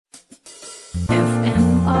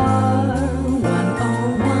FMR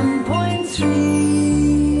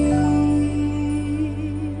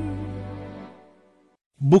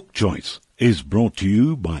 101.3. Book Choice is brought to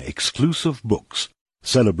you by Exclusive Books,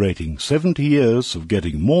 celebrating 70 years of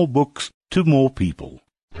getting more books to more people.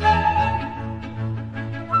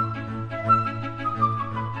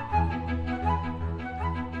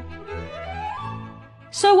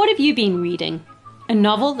 So what have you been reading? A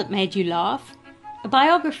novel that made you laugh? A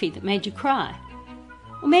biography that made you cry?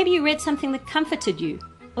 Or maybe you read something that comforted you,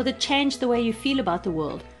 or that changed the way you feel about the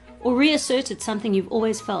world, or reasserted something you've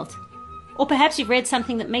always felt. Or perhaps you've read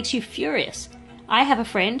something that makes you furious. I have a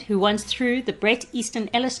friend who once threw the Bret Easton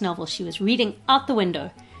Ellis novel she was reading out the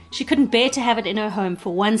window. She couldn't bear to have it in her home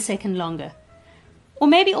for 1 second longer. Or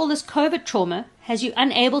maybe all this COVID trauma has you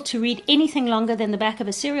unable to read anything longer than the back of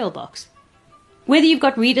a cereal box. Whether you've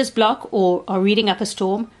got reader's block or are reading up a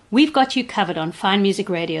storm, we've got you covered on Fine Music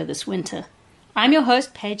Radio this winter. I'm your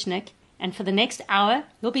host, Paige Nick, and for the next hour,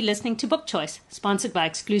 you'll be listening to Book Choice, sponsored by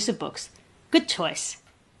Exclusive Books. Good choice.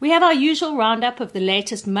 We have our usual roundup of the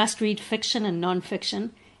latest must-read fiction and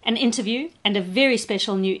non-fiction, an interview, and a very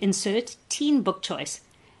special new insert, Teen Book Choice,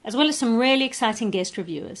 as well as some really exciting guest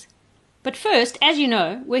reviewers. But first, as you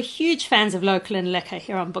know, we're huge fans of local and liquor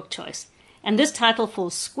here on Book Choice, and this title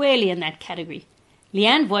falls squarely in that category.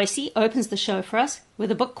 Leanne Voicey opens the show for us with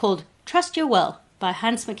a book called Trust Your Well by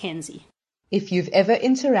Hans Mackenzie. If you've ever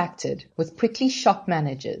interacted with prickly shop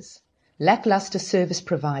managers, lackluster service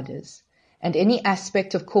providers, and any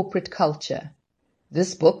aspect of corporate culture,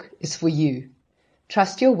 this book is for you.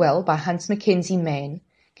 Trust Your Well by Hans Mackenzie Main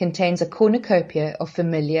contains a cornucopia of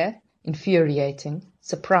familiar, infuriating,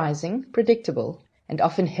 surprising, predictable, and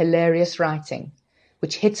often hilarious writing,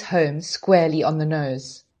 which hits home squarely on the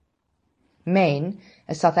nose. Main,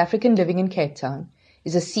 a South African living in Cape Town,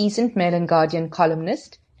 is a seasoned Mail and Guardian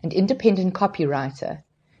columnist and independent copywriter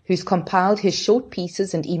who's compiled his short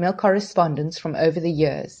pieces and email correspondence from over the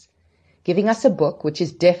years, giving us a book which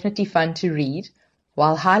is definitely fun to read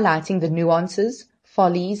while highlighting the nuances,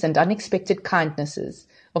 follies, and unexpected kindnesses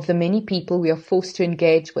of the many people we are forced to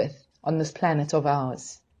engage with on this planet of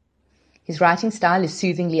ours. His writing style is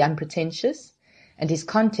soothingly unpretentious, and his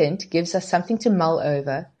content gives us something to mull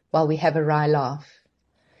over while we have a wry laugh.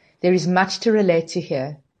 There is much to relate to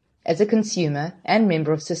here, as a consumer and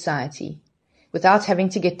member of society, without having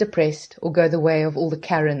to get depressed or go the way of all the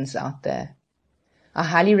Karens out there. I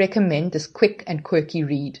highly recommend this quick and quirky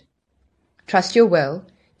read. Trust Your Well,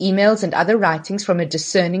 Emails and Other Writings from a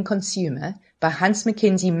Discerning Consumer by Hans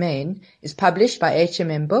Mackenzie Main is published by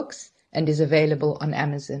HMM Books and is available on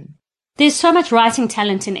Amazon. There's so much writing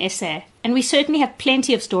talent in SA, and we certainly have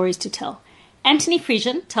plenty of stories to tell. Anthony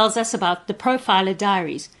Friesian tells us about The Profiler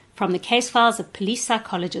Diaries from the case files of police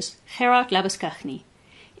psychologist Gerard Labuschagne.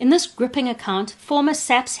 In this gripping account, former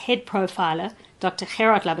SAPS head profiler, Dr.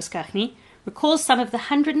 Gerard Labuschagne, recalls some of the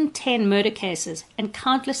 110 murder cases and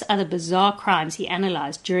countless other bizarre crimes he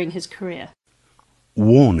analyzed during his career.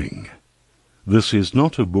 Warning. This is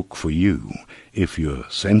not a book for you if you're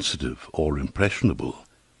sensitive or impressionable.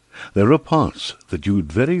 There are parts that you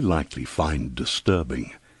would very likely find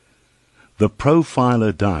disturbing. The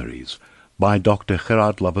Profiler Diaries by Dr.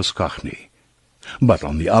 Gerard Labuschagne. But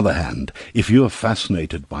on the other hand, if you are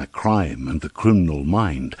fascinated by crime and the criminal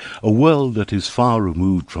mind, a world that is far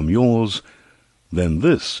removed from yours, then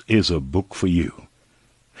this is a book for you.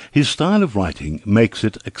 His style of writing makes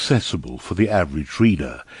it accessible for the average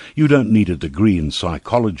reader. You don't need a degree in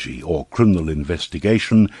psychology or criminal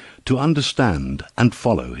investigation to understand and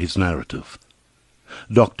follow his narrative.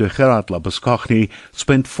 Dr. Gerard Labuschagne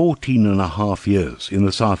spent 14.5 years in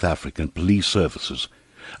the South African police services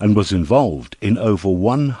and was involved in over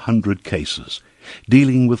 100 cases,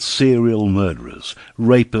 dealing with serial murderers,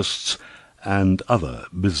 rapists, and other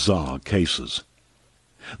bizarre cases.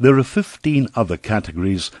 There are 15 other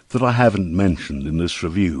categories that I haven't mentioned in this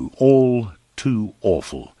review, all too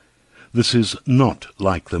awful. This is not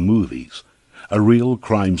like the movies. A real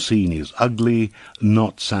crime scene is ugly,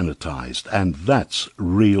 not sanitized, and that's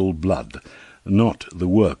real blood, not the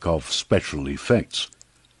work of special effects.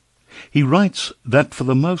 He writes that for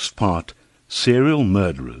the most part, serial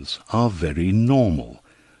murderers are very normal.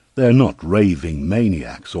 They're not raving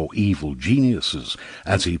maniacs or evil geniuses.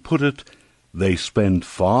 As he put it, they spend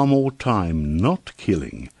far more time not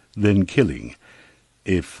killing than killing,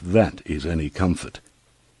 if that is any comfort.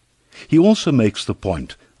 He also makes the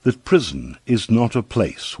point that prison is not a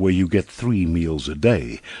place where you get 3 meals a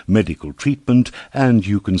day, medical treatment, and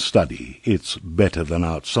you can study. It's better than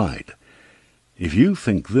outside. If you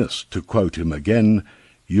think this, to quote him again,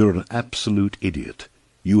 you're an absolute idiot.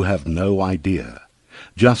 You have no idea.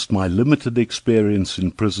 just my limited experience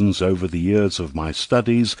in prisons over the years of my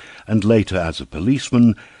studies and later as a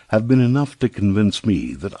policeman have been enough to convince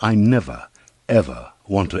me that I never, ever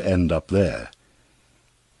want to end up there.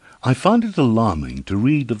 I find it alarming to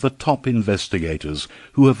read of the top investigators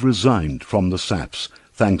who have resigned from the SAPS,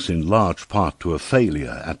 thanks in large part to a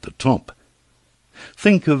failure at the top.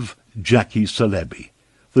 Think of Jackie Salebi,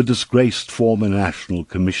 the disgraced former National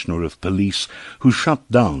Commissioner of Police who shut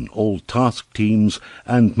down all task teams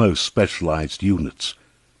and most specialized units.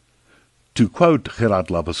 To quote Gerard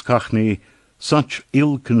Labuschagne, such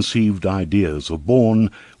ill-conceived ideas are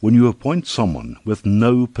born when you appoint someone with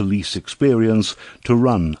no police experience to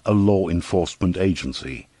run a law enforcement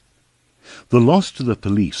agency. The loss to the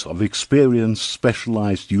police of experienced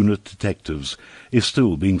specialized unit detectives is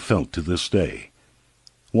still being felt to this day.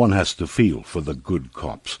 One has to feel for the good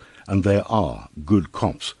cops, and there are good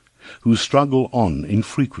cops, who struggle on in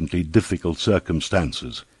frequently difficult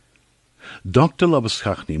circumstances. Dr.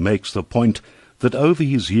 Labuschagne makes the point that over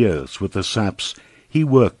his years with the SAPS, he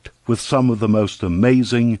worked with some of the most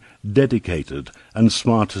amazing, dedicated, and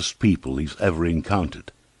smartest people he's ever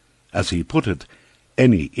encountered. As he put it,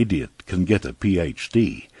 any idiot can get a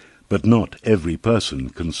PhD, but not every person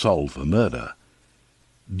can solve a murder.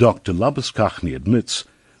 Dr. Labuschagne admits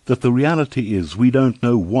that the reality is we don't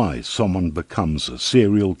know why someone becomes a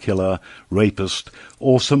serial killer, rapist,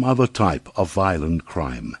 or some other type of violent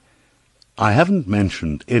crime. I haven't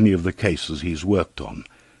mentioned any of the cases he's worked on.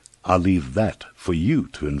 I'll leave that for you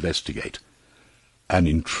to investigate. An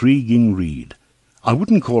intriguing read. I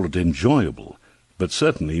wouldn't call it enjoyable, but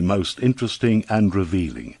certainly most interesting and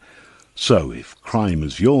revealing. So if crime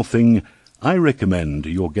is your thing, I recommend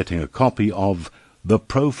you're getting a copy of The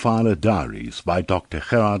Profiler Diaries by Dr.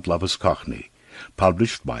 Gerard Labuschagne,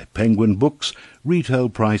 published by Penguin Books, retail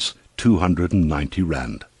price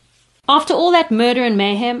R290. After all that murder and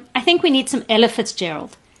mayhem, I think we need some Ella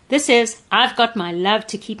Fitzgerald. This is I've Got My Love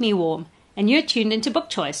to Keep Me Warm, and you're tuned into Book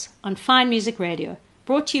Choice on Fine Music Radio,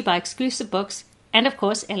 brought to you by Exclusive Books and, of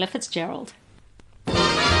course, Ella Fitzgerald.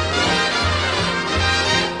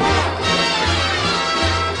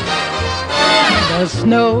 The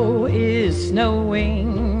snow is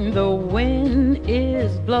snowing, the wind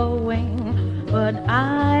is blowing, but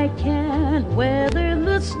I can't weather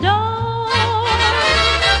the storm.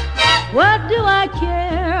 What do I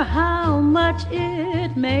care how much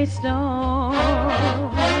it may storm?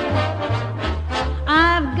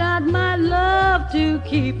 I've got my love to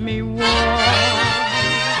keep me warm.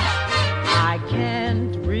 I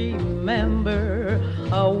can't remember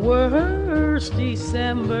a worse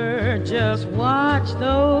December. Just watch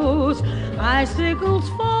those icicles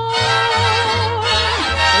fall.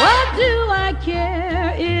 What do I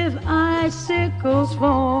care if icicles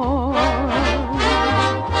fall?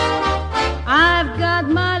 I've got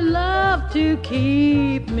my love to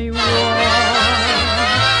keep me warm.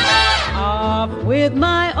 Off with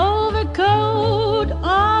my overcoat,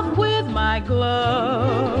 off with my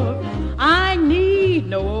glove. I need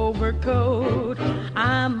no overcoat,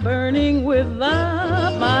 I'm burning with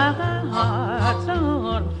love. My heart's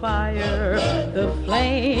on fire, the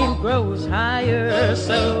flame grows higher,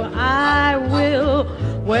 so I will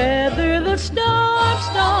weather the storm,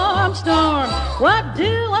 storm, storm. What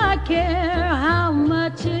do I care how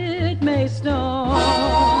much it may storm?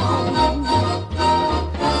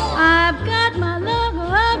 I've got my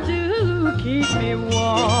love to keep me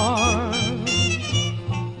warm.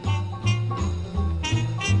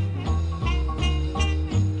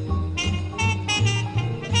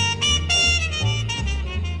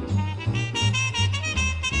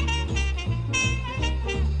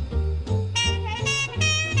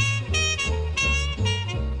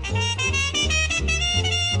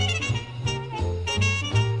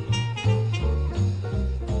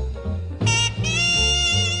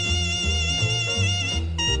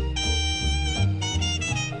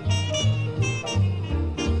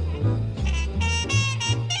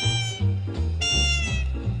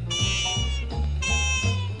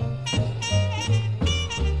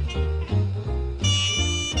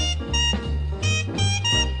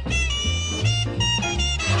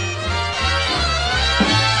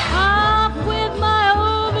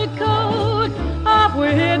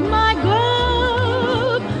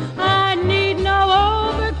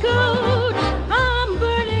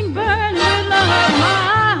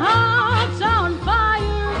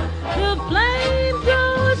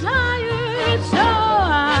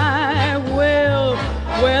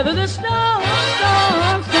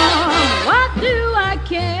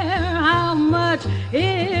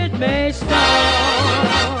 It may storm.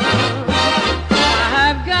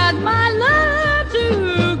 I've got my love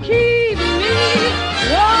to keep me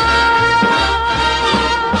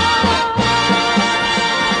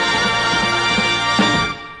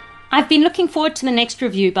been looking forward to the next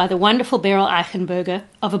review by the wonderful Beryl Eichenberger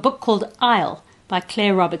of a book called Isle by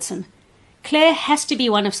Claire Robertson. Claire has to be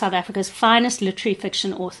one of South Africa's finest literary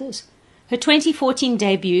fiction authors. Her 2014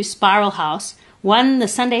 debut, Spiral House, won the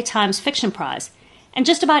Sunday Times Fiction Prize, and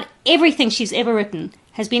just about everything she's ever written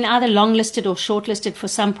has been either longlisted or shortlisted for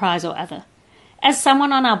some prize or other. As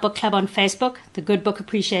someone on our book club on Facebook, the Good Book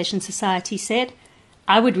Appreciation Society, said,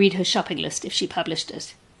 I would read her shopping list if she published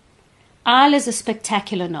it. Isle is a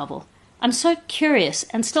spectacular novel. I'm so curious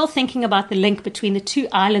and still thinking about the link between the two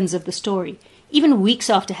islands of the story, even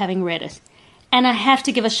weeks after having read it. And I have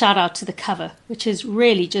to give a shout out to the cover, which is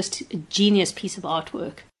really just a genius piece of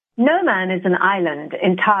artwork. No man is an island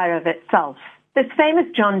entire of itself. This famous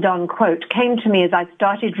John Donne quote came to me as I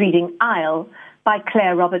started reading Isle by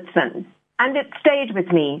Claire Robertson, and it stayed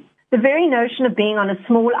with me. The very notion of being on a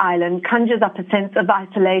small island conjures up a sense of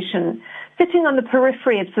isolation, sitting on the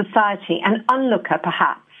periphery of society, an onlooker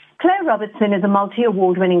perhaps. Claire Robertson is a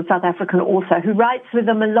multi-award-winning South African author who writes with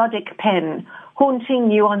a melodic pen, haunting,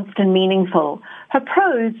 nuanced and meaningful. Her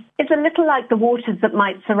prose is a little like the waters that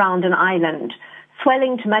might surround an island,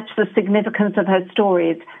 swelling to match the significance of her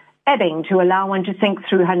stories, ebbing to allow one to think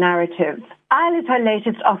through her narrative. Isle is her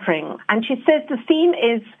latest offering, and she says the theme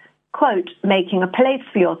is, quote, making a place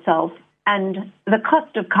for yourself and the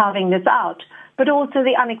cost of carving this out, but also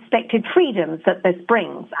the unexpected freedoms that this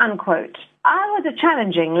brings, unquote. Isle was a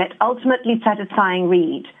challenging, yet ultimately satisfying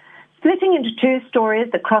read. Splitting into two stories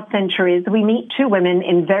that cross centuries, we meet two women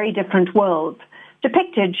in very different worlds,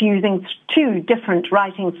 depicted using two different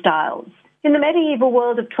writing styles. In the medieval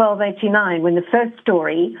world of 1289, when the first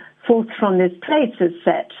story, Forth from This Place, is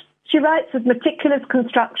set, she writes with meticulous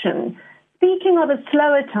construction, speaking of a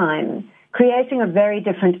slower time, creating a very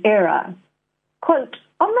different era. Quote,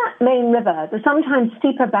 on that main river, the sometimes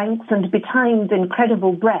steeper banks and betimes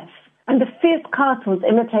incredible breadth, and the fierce castles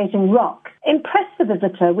imitating rock, impress the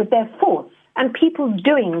visitor with their force, and people's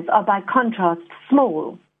doings are by contrast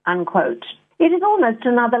small, unquote. It is almost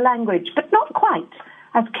another language, but not quite,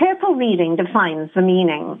 as careful reading defines the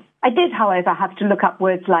meaning. I did, however, have to look up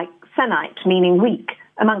words like senite, meaning weak,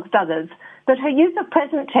 amongst others, but her use of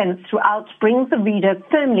present tense throughout brings the reader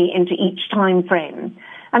firmly into each time frame,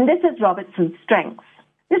 and this is Robertson's strength.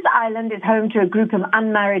 This island is home to a group of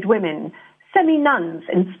unmarried women, semi-nuns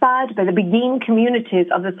inspired by the Beguine communities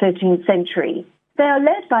of the 13th century. They are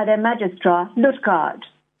led by their magistrat, Lutgard.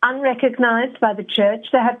 Unrecognized by the church,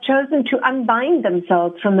 they have chosen to unbind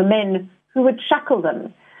themselves from the men who would shackle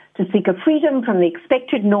them, to seek a freedom from the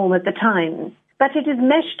expected norm at the time. But it is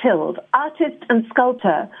Meshtild, artist and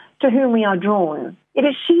sculptor, to whom we are drawn. It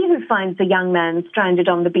is she who finds the young man stranded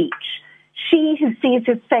on the beach. She who sees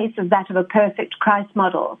his face as that of a perfect Christ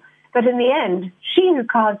model. But in the end, she who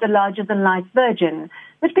carves a larger-than-life virgin,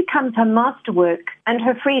 which becomes her masterwork and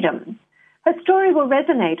her freedom. Her story will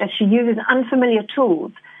resonate as she uses unfamiliar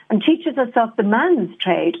tools and teaches herself the man's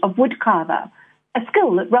trade of woodcarver, a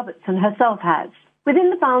skill that Robertson herself has. Within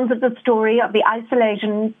the bounds of the story of the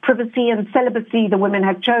isolation, privacy and celibacy the women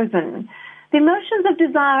have chosen, the emotions of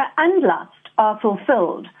desire and lust are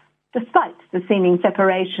fulfilled, despite the seeming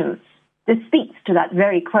separations. This speaks to that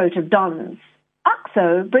very quote of Donne's.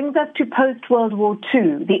 Akso brings us to post-World War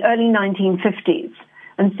II, the early 1950s,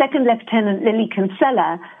 and Second Lieutenant Lily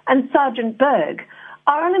Kinsella and Sergeant Berg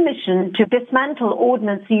are on a mission to dismantle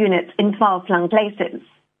ordnance units in far-flung places.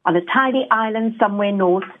 On a tiny island somewhere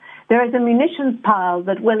north, there is a munitions pile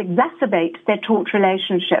that will exacerbate their taut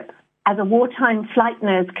relationship. As a wartime flight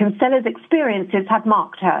nurse, Kinsella's experiences have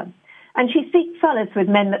marked her, and she seeks solace with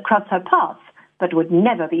men that cross her path, but would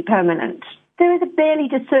never be permanent. There is a barely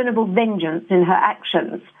discernible vengeance in her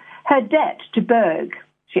actions. Her debt to Berg,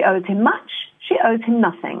 she owes him much, she owes him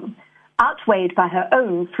nothing, outweighed by her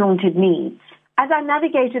own flaunted needs. As I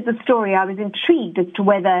navigated the story, I was intrigued as to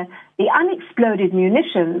whether the unexploded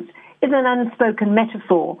munitions is an unspoken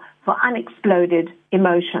metaphor for unexploded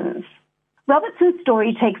emotions. Robertson's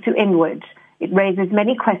story takes you inward. It raises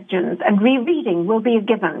many questions, and rereading will be a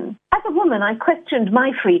given. As a woman, I questioned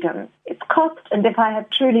my freedom, its cost, and if I have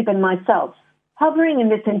truly been myself. Hovering in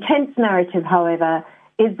this intense narrative, however,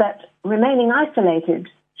 is that remaining isolated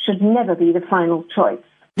should never be the final choice.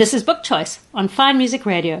 This is Book Choice on Fine Music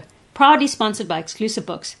Radio, proudly sponsored by Exclusive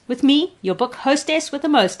Books, with me, your book hostess with the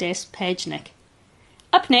mostess, Paige Nick.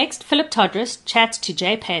 Up next, Philip Todrus chats to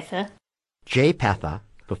Jay Pather. Jay Pather,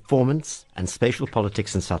 Performance and Spatial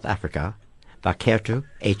Politics in South Africa, by Kertu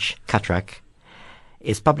H. Katrak,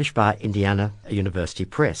 is published by Indiana University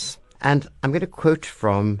Press. And I'm going to quote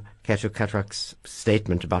from Kertu Katrak's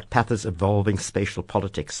statement about Pather's evolving spatial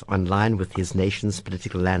politics in line with his nation's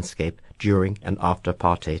political landscape during and after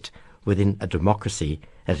apartheid, within a democracy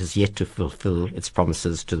that has yet to fulfill its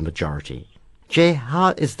promises to the majority. Jay, how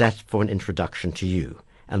is that for an introduction to you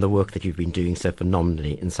and the work that you've been doing so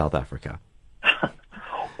phenomenally in South Africa?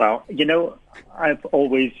 Well, I've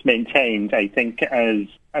always maintained, I think, as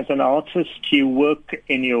an artist, you work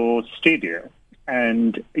in your studio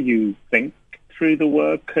and you think through the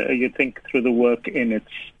work, in its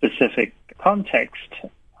specific context,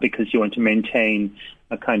 because you want to maintain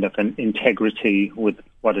a kind of an integrity with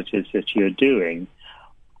what it is that you're doing.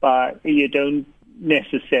 But you don't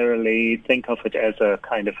necessarily think of it as a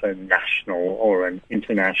kind of a national or an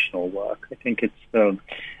international work. I think it's the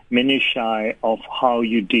minutiae of how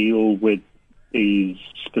you deal with these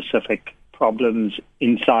specific problems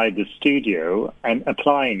inside the studio and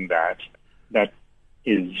applying that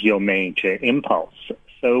is your major impulse.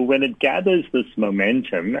 So when it gathers this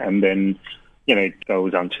momentum and then, it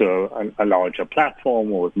goes onto a larger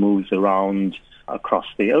platform or it moves around across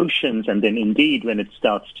the oceans, and then indeed when it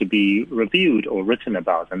starts to be reviewed or written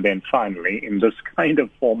about, and then finally in this kind of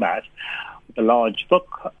format, the large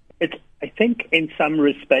book, I think in some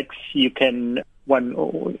respects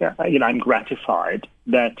I'm gratified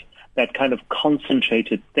that kind of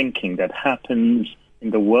concentrated thinking that happens in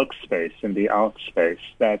the workspace, in the art space,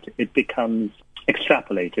 that it becomes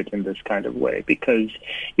extrapolated in this kind of way, because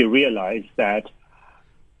you realize that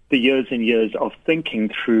the years and years of thinking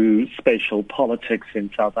through spatial politics in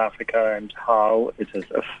South Africa and how it has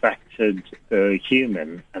affected the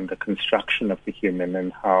human and the construction of the human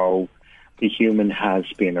and how the human has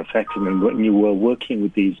been affected. And when you were working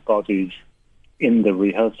with these bodies in the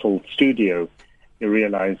rehearsal studio, you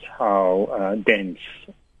realize how dense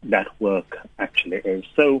that work actually is.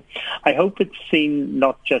 So I hope it's seen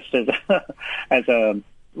not just as a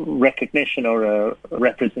recognition or a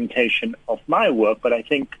representation of my work, but I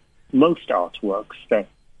think most artworks that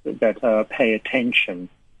pay attention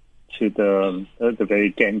to the very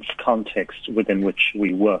dense context within which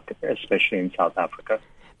we work, especially in South Africa.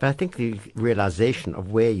 But I think the realization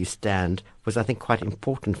of where you stand was, I think, quite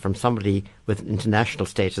important from somebody with international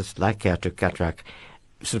status like Khetu Katrak,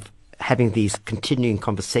 sort of having these continuing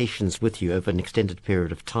conversations with you over an extended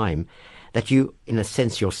period of time, that you, in a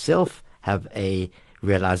sense, yourself have a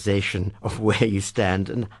realization of where you stand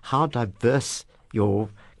and how diverse your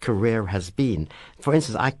career has been. For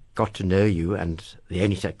instance, I got to know you, and the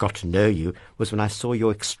only time I got to know you was when I saw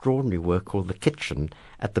your extraordinary work called The Kitchen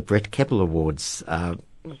at the Brett Keppel Awards.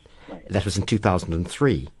 That was in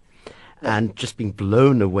 2003. And just being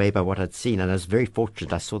blown away by what I'd seen. And I was very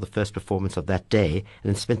fortunate. I saw the first performance of that day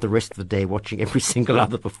and then spent the rest of the day watching every single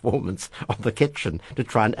other performance of The Kitchen to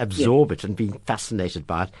try and absorb it and being fascinated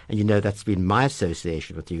by it. And that's been my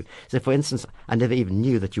association with you. So, for instance, I never even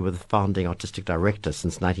knew that you were the founding artistic director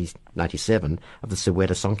since 1997 of the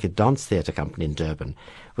Soweto Sonke Dance Theatre Company in Durban.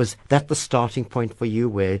 Was that the starting point for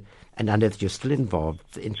you and I know that you're still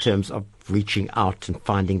involved in terms of reaching out and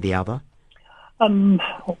finding the other?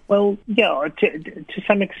 Well, yeah, to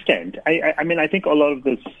some extent. I mean, I think a lot of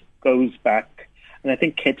this goes back, and I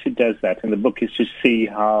think Khetu does that in the book, is to see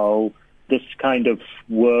how this kind of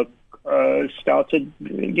work started,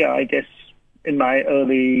 I guess, in my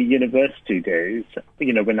early university days,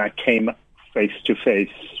 when I came face to face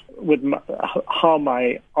with how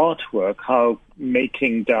my artwork, how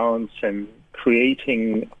making dance and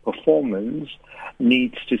creating performance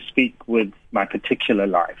needs to speak with my particular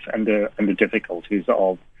life and the difficulties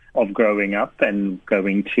of growing up and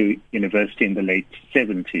going to university in the late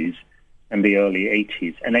 70s and the early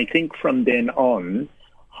 80s. And I think from then on,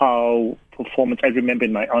 how performance, I remember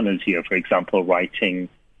in my honors year, for example, writing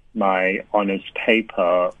my honors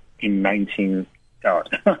paper in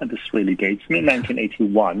this really dates me,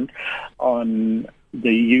 1981, on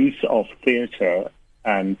the use of theater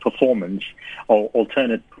and performance or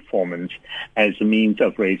alternate performance as a means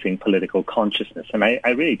of raising political consciousness. And I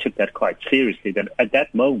really took that quite seriously, that at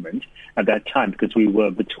that moment, at that time, because we were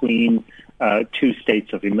between two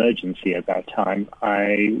states of emergency at that time,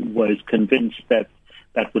 I was convinced that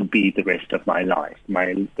that would be the rest of my life.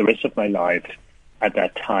 The rest of my life at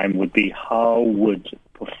that time would be how would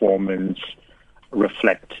performance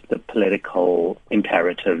reflect the political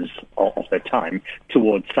imperatives of the time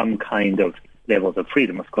towards some kind of levels of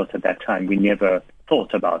freedom. Of course, at that time, we never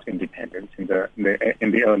thought about independence. In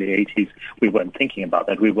the early 80s, we weren't thinking about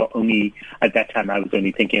that. At that time, I was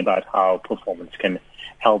only thinking about how performance can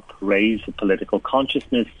help raise political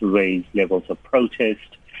consciousness, raise levels of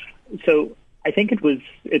protest. So I think it was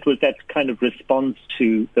that kind of response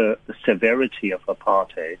to the severity of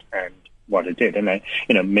apartheid and what it did. And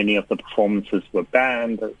many of the performances were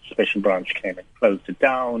banned. The special branch came and closed it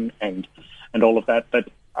down, and all of that. But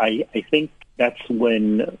I think that's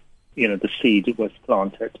when the seed was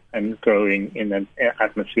planted and growing in an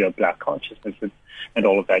atmosphere of black consciousness and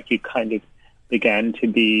all of that, you kind of began to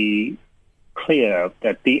be clear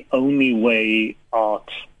that the only way art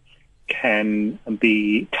can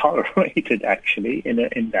be tolerated actually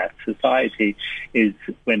in that society is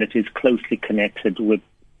when it is closely connected with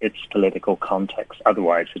its political context.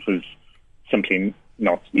 Otherwise, it was simply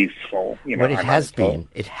not useful. Well,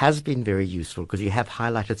 it has been very useful, because you have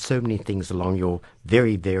highlighted so many things along your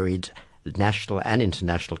very varied national and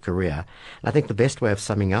international career. And I think the best way of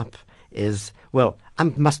summing up is, well, I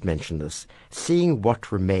must mention this, seeing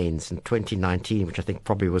What Remains in 2019, which I think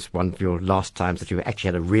probably was one of your last times that you actually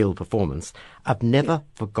had a real performance. I've never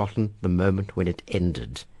forgotten the moment when it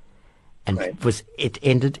ended. And it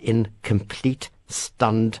ended in complete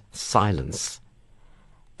stunned silence.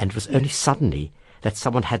 And it was only suddenly that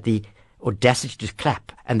someone had the audacity to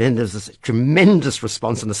clap, and then there's this tremendous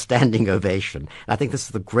response and a standing ovation. And I think this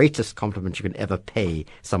is the greatest compliment you can ever pay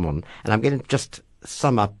someone. And I'm going to just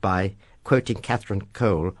sum up by quoting Catherine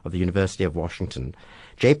Cole of the University of Washington.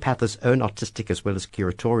 Jay Pather's own artistic as well as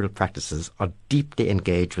curatorial practices are deeply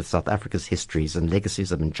engaged with South Africa's histories and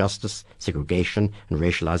legacies of injustice, segregation, and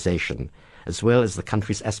racialization, as well as the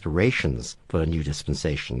country's aspirations for a new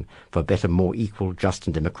dispensation, for a better, more equal, just,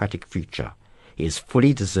 and democratic future. He is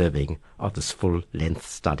fully deserving of this full-length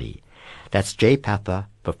study. That's Jay Pather,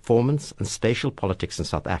 Performance and Spatial Politics in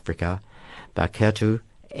South Africa, by Kertu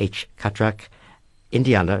H. Katrak,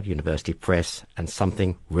 Indiana University Press, and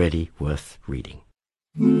something really worth reading.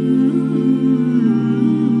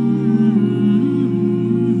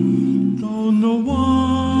 Don't know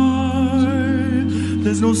why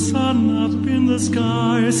there's no sun up in the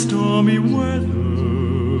sky, stormy weather.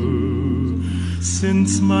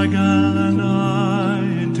 Since my gal and I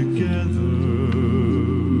ain't together,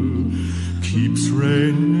 keeps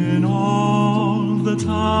raining all the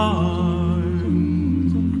time.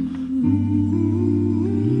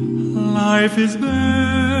 Life is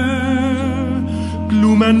bare,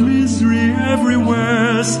 gloom and misery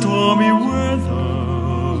everywhere, stormy weather.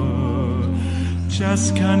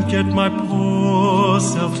 Just can't get my poor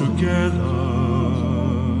self together.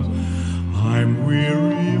 I'm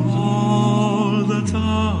weary all the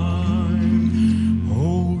time,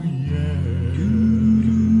 oh yeah,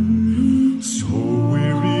 so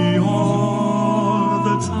weary all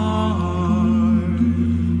the time.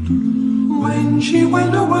 When she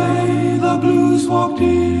went away, the blues walked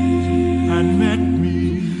in and met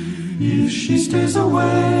me. If she stays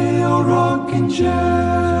away, a rocking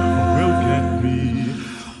chair will get me.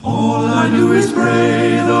 All I do is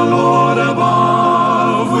pray the Lord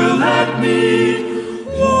above will let me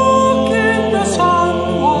walk in the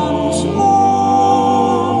sun once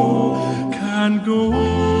more. Can't go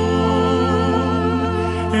on,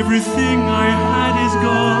 everything I had is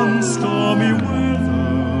gone, stormy weather.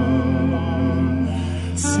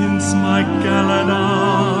 Since my gal and I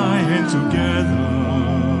ain't together,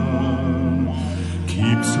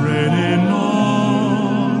 keeps raining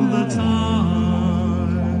all the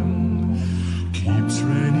time, keeps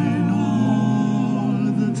raining all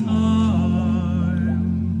the time.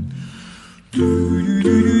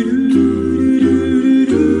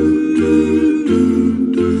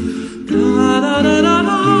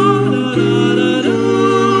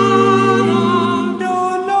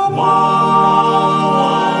 Don't know why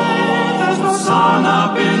there's no sun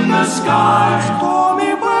up in the sky,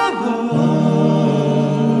 stormy weather.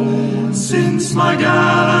 Since my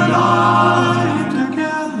gal and I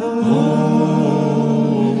together,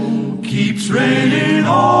 keeps raining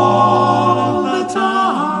all the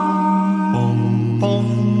time. Boom,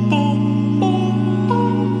 boom, boom, boom,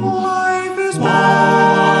 boom. Life is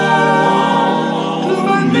bad, gloom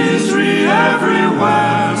and misery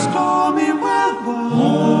everywhere, stormy weather.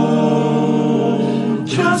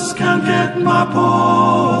 Just can't get my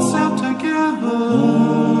poor self together.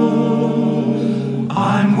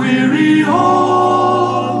 I'm weary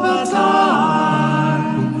all the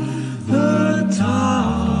time,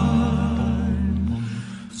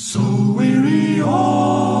 so weary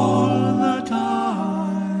all the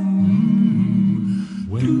time.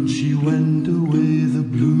 When she went away, the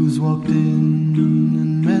blues walked in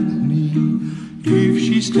and met me. If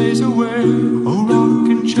she stays away, a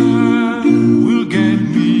rocking chair will get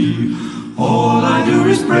me. All I do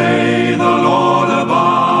is pray the Lord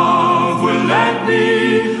above will let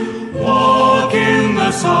me walk in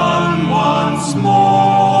the sun once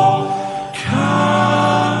more.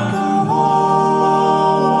 Can't go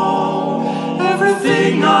on,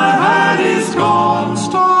 everything I had is gone,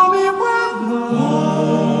 stormy weather.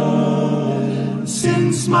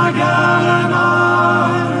 Since my gal and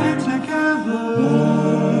I together,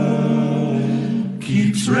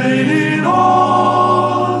 raining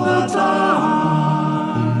all the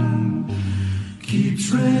time.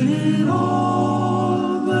 Keeps raining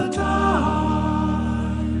all the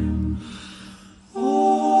time.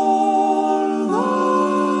 All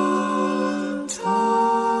the time.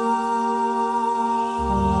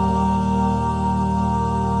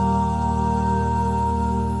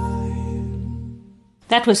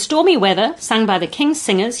 That was Stormy Weather, sung by the King's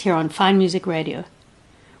Singers here on Fine Music Radio.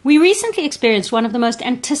 We recently experienced one of the most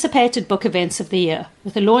anticipated book events of the year,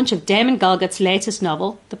 with the launch of Damon Galgut's latest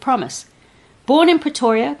novel, The Promise. Born in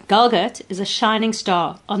Pretoria, Galgut is a shining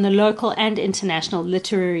star on the local and international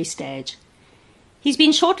literary stage. He's been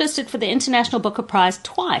shortlisted for the International Booker Prize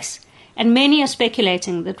twice, and many are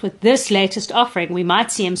speculating that with this latest offering we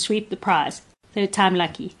might see him sweep the prize, third time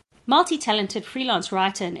lucky. Multi-talented freelance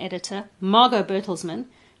writer and editor Margot Bertelsmann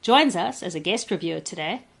joins us as a guest reviewer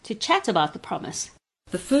today to chat about The Promise.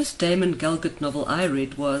 The first Damon Galgut novel I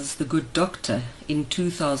read was The Good Doctor in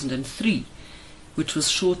 2003, which was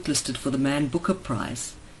shortlisted for the Man Booker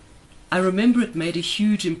Prize. I remember it made a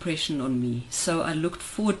huge impression on me, so I looked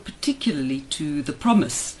forward particularly to The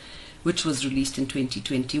Promise, which was released in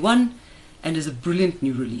 2021 and is a brilliant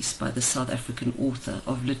new release by the South African author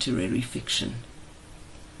of literary fiction.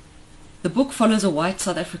 The book follows a white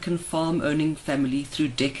South African farm-owning family through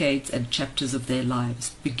decades and chapters of their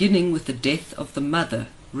lives, beginning with the death of the mother,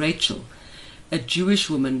 Rachel, a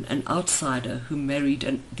Jewish woman, an outsider who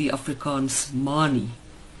married the Afrikaans Mani.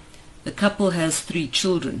 The couple has 3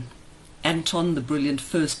 children: Anton, the brilliant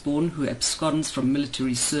firstborn who absconds from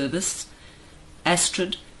military service;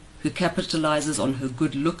 Astrid, who capitalizes on her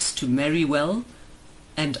good looks to marry well;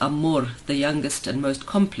 and Amor, the youngest and most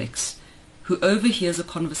complex, who overhears a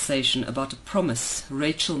conversation about a promise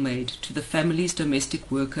Rachel made to the family's domestic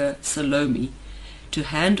worker Salome to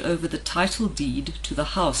hand over the title deed to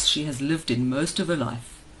the house she has lived in most of her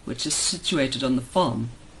life, which is situated on the farm.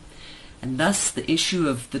 And thus the issue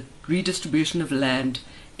of the redistribution of land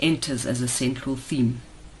enters as a central theme.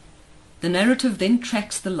 The narrative then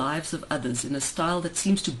tracks the lives of others in a style that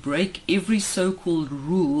seems to break every so-called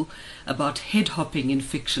rule about head-hopping in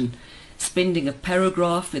fiction, spending a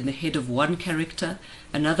paragraph in the head of one character,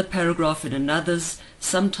 another paragraph in another's,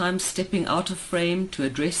 sometimes stepping out of frame to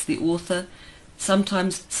address the author,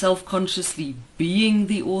 sometimes self-consciously being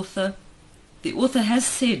the author. The author has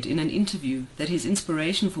said in an interview that his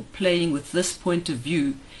inspiration for playing with this point of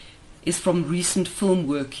view is from recent film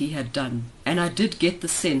work he had done, and I did get the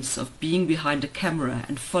sense of being behind a camera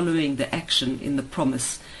and following the action in The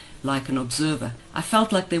Promise like an observer. I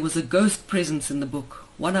felt like there was a ghost presence in the book,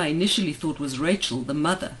 one I initially thought was Rachel, the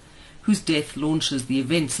mother, whose death launches the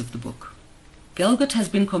events of the book. Galgut has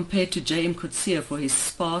been compared to J.M. Coetzee for his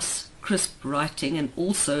sparse, crisp writing, and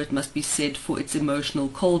also, it must be said, for its emotional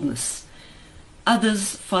coldness.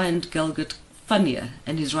 Others find Galgut funnier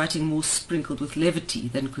and his writing more sprinkled with levity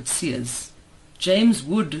than Coetzee's. James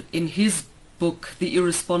Wood, in his book The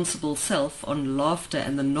Irresponsible Self on laughter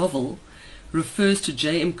and the novel, refers to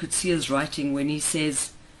J.M. Coetzee's writing when he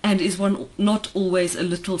says, "And is one not always a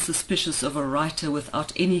little suspicious of a writer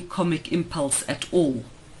without any comic impulse at all?"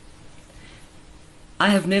 I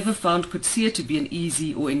have never found Coetzee to be an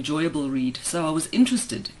easy or enjoyable read, so I was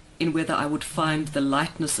interested in whether I would find the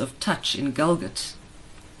lightness of touch in Galgut.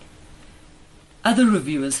 Other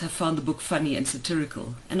reviewers have found the book funny and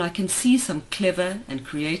satirical, and I can see some clever and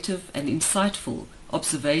creative and insightful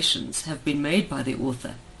observations have been made by the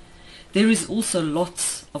author. There is also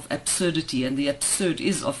lots of absurdity, and the absurd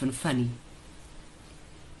is often funny.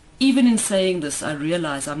 Even in saying this, I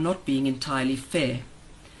realize I'm not being entirely fair.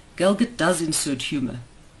 Galgut does insert humor.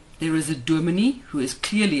 There is a dominee who is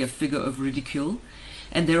clearly a figure of ridicule,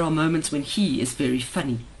 and there are moments when he is very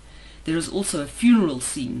funny. There is also a funeral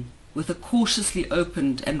scene with a cautiously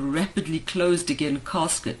opened and rapidly closed again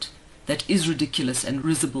casket that is ridiculous and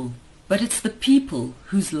risible. But it's the people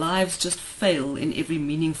whose lives just fail in every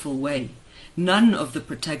meaningful way. None of the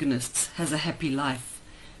protagonists has a happy life.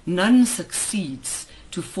 None succeeds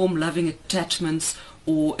to form loving attachments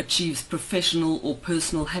or achieves professional or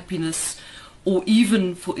personal happiness, or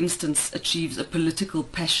even, for instance, achieves a political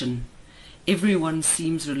passion. Everyone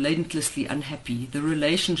seems relentlessly unhappy, the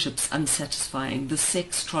relationships unsatisfying, the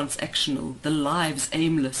sex transactional, the lives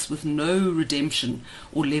aimless, with no redemption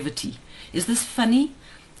or levity. Is this funny?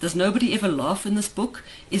 Does nobody ever laugh in this book?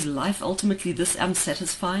 Is life ultimately this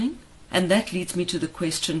unsatisfying? And that leads me to the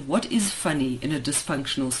question, what is funny in a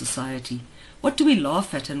dysfunctional society? What do we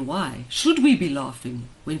laugh at and why? Should we be laughing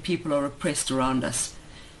when people are oppressed around us?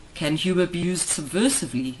 Can humor be used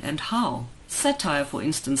subversively, and how? Satire, for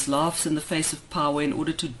instance, laughs in the face of power in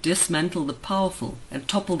order to dismantle the powerful and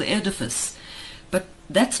topple the edifice. But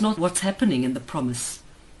That's not what's happening in The Promise.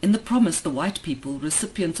 In The Promise, the white people,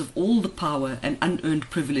 recipients of all the power and unearned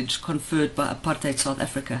privilege conferred by apartheid South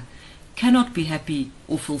Africa, cannot be happy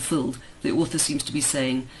or fulfilled, the author seems to be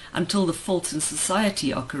saying, until the faults in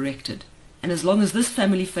society are corrected. And as long as this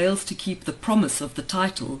family fails to keep the promise of the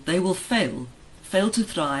title, they will fail to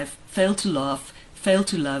thrive, fail to laugh, fail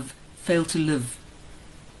to love, fail to live.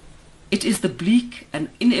 It is the bleak and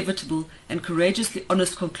inevitable and courageously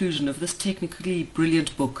honest conclusion of this technically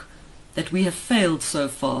brilliant book that we have failed so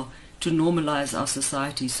far to normalize our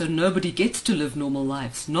society, so nobody gets to live normal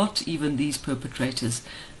lives, not even these perpetrators.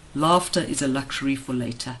 Laughter is a luxury for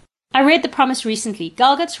later. I read The Promise recently.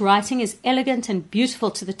 Galgut's writing is elegant and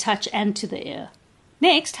beautiful to the touch and to the ear.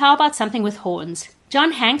 Next, how about something with horns?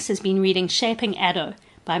 John Hanks has been reading Shaping Addo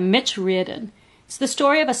by Mitch Reardon. It's the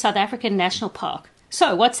story of a South African national park.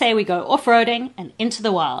 So, what say we go off-roading and into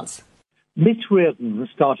the wilds? Mitch Reardon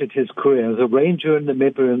started his career as a ranger in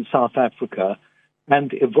Namibia and South Africa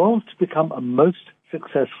and evolved to become a most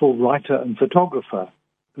successful writer and photographer,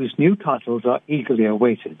 whose new titles are eagerly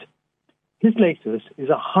awaited. His latest is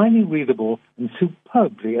a highly readable and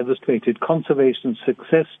superbly illustrated conservation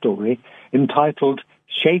success story entitled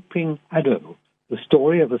Shaping Addo, the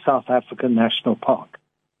story of a South African national park.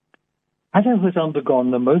 Addo has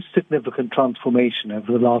undergone the most significant transformation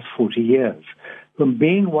over the last 40 years, from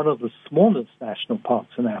being one of the smallest national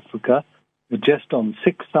parks in Africa, with just on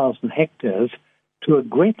 6,000 hectares, to a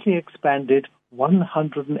greatly expanded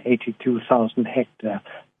 182,000 hectare,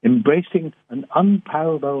 embracing an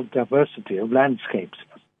unparalleled diversity of landscapes,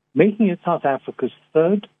 making it South Africa's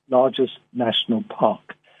third largest national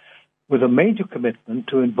park, with a major commitment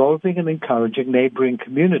to involving and encouraging neighboring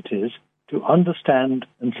communities to understand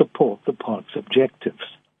and support the park's objectives.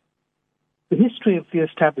 The history of the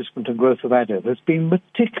establishment and growth of Addo has been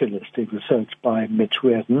meticulously researched by Mitch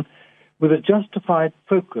Reardon, with a justified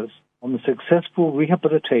focus on the successful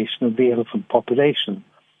rehabilitation of the elephant population,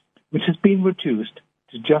 which has been reduced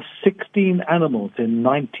to just 16 animals in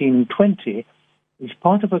 1920 as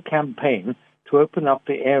part of a campaign to open up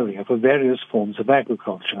the area for various forms of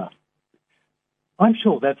agriculture. I'm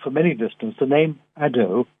sure that for many listeners, the name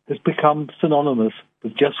Addo has become synonymous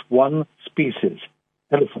with just one species,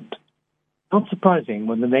 elephant. Not surprising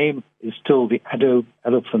when the name is still the Addo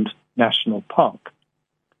Elephant National Park.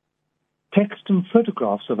 Text and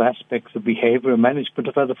photographs of aspects of behavior and management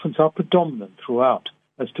of elephants are predominant throughout,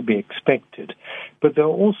 as to be expected, but there are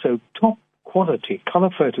also top-quality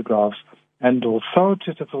color photographs and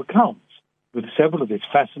authoritative accounts, with several of its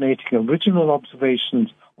fascinating original observations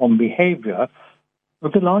on behavior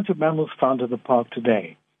of the larger mammals found in the park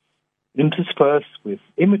today, interspersed with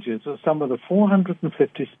images of some of the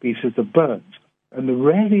 450 species of birds and the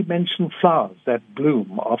rarely mentioned flowers that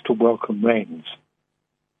bloom after welcome rains.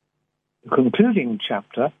 The concluding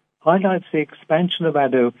chapter highlights the expansion of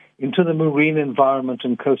Addo into the marine environment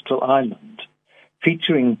and coastal island,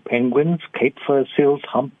 featuring penguins, Cape fur seals,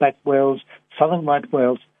 humpback whales, southern right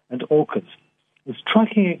whales, and orcas, a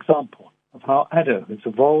striking example of how Addo has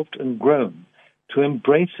evolved and grown to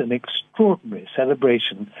embrace an extraordinary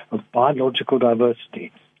celebration of biological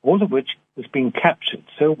diversity, all of which has been captured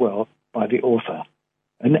so well by the author.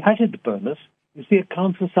 An added bonus is the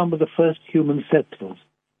account of some of the first human settlers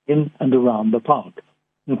in and around the park,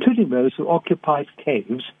 including those who occupied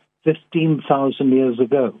caves 15,000 years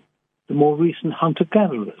ago, the more recent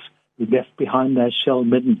hunter-gatherers who left behind their shell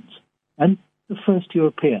middens, and the first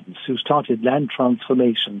Europeans who started land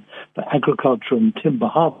transformation for agriculture and timber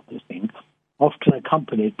harvesting, often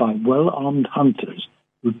accompanied by well-armed hunters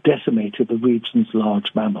who decimated the region's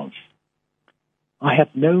large mammals. I have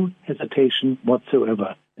no hesitation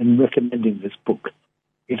whatsoever in recommending this book.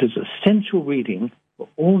 It is essential reading for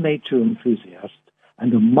all nature enthusiasts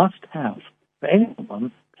and a must-have for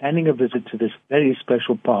anyone planning a visit to this very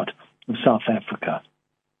special part of South Africa.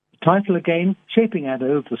 The title again, Shaping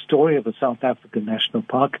Addo, the story of a South African national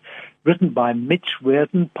park, written by Mitch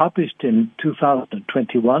Reardon, published in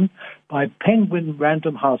 2021 by Penguin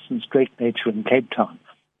Random House and Straight Nature in Cape Town.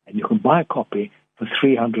 And you can buy a copy for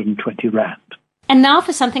 320 Rand. And now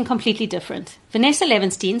for something completely different. Vanessa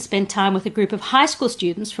Levenstein spent time with a group of high school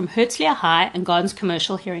students from Herzliya High and Gardens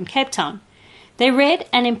Commercial here in Cape Town. They read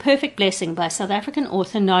An Imperfect Blessing by South African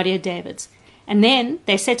author Nadia Davids, and then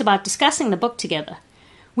they set about discussing the book together.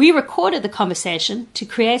 We recorded the conversation to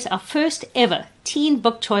create our first ever Teen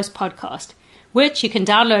Book Choice podcast, which you can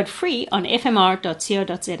download free on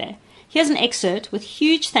fmr.co.za. Here's an excerpt with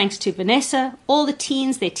huge thanks to Vanessa, all the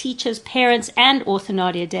teens, their teachers, parents, and author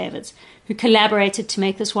Nadia Davids, who collaborated to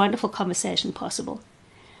make this wonderful conversation possible.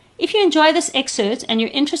 If you enjoy this excerpt and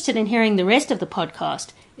you're interested in hearing the rest of the podcast,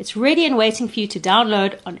 it's ready and waiting for you to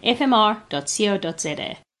download on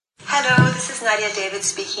fmr.co.za. Hello, this is Nadia David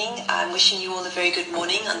speaking. I'm wishing you all a very good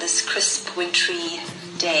morning on this crisp, wintry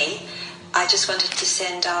day. I just wanted to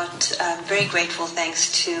send out very grateful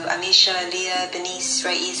thanks to Amisha, Leah, Benice,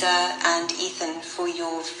 Raiza, and Ethan for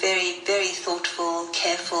your very, very thoughtful,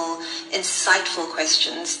 careful, insightful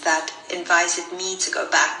questions that invited me to go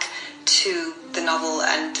back to the novel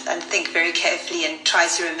and think very carefully and try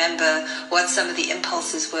to remember what some of the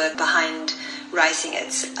impulses were behind writing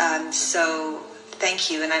it. So thank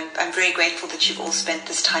you, and I'm very grateful that you've all spent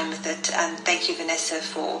this time with it, and thank you, Vanessa,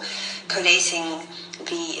 for collating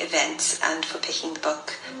the events and for picking the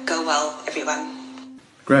book. Go well, everyone.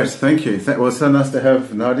 Great, thank you. Well, it's so nice to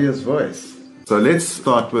have Nadia's voice. So let's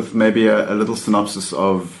start with maybe a little synopsis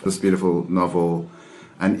of this beautiful novel,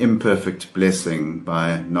 An Imperfect Blessing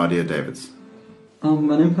by Nadia Davids.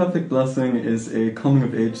 An Imperfect Blessing is a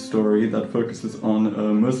coming-of-age story that focuses on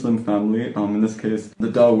a Muslim family, in this case the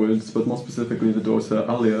Dawood, but more specifically the daughter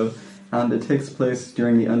Alia, and it takes place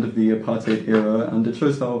during the end of the apartheid era, and it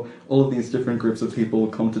shows how all of these different groups of people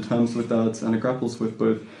come to terms with that, and it grapples with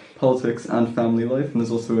both politics and family life, and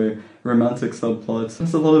there's also a romantic subplot.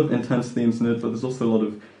 There's a lot of intense themes in it, but there's also a lot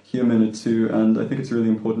of humour in it too, and I think it's a really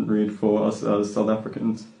important read for us as South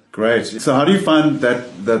Africans. Great. So how do you find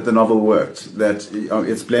that the novel worked? That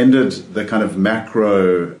it's blended the kind of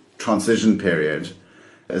macro transition period,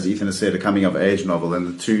 as Ethan has said, a coming-of-age novel,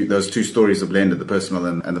 and those two stories are blended, the personal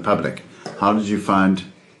and the public. How did you find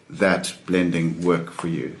that blending work for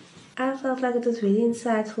you? I felt like it was really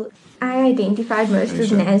insightful. I identified most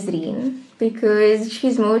with Nazreen because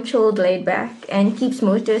she's more chilled, laid back, and keeps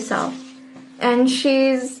more to herself. And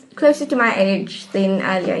she's closer to my age than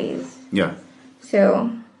Alia is. Yeah.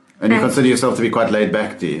 So... And you consider yourself to be quite laid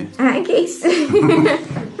back, do you? I guess.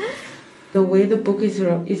 The way the book is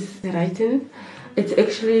written, it's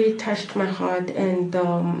actually touched my heart, and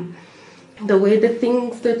the way the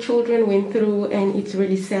things the children went through, and it's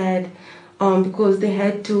really sad because they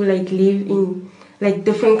had to live in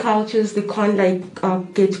different cultures. They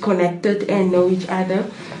can't get connected and know each other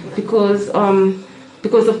because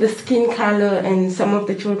of the skin color, and some of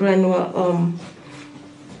the children were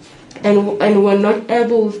and were not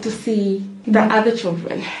able to see the other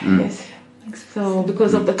children. Yes. So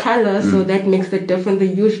because of the color, so that makes the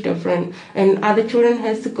huge difference. And other children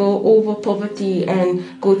has to go over poverty and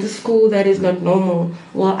go to school that is not normal,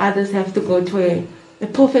 while others have to go to a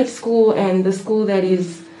perfect school, and the school that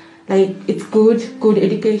is it's good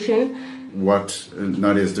education. What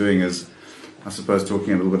Nadia is doing is, I suppose,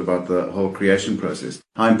 talking a little bit about the whole creation process.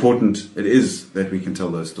 How important it is that we can tell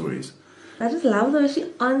those stories. I just love the way she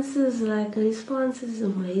answers, her response is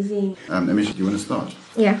amazing. Amisha, do you want to start?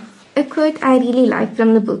 Yeah. A quote I really like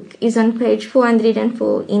from the book is on page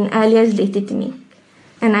 404 in Alia's letter to Nick.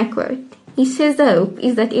 And I quote, he says the hope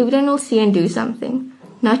is that everyone will see and do something,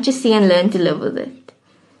 not just see and learn to live with it.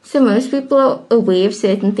 So most people are aware of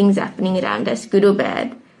certain things happening around us, good or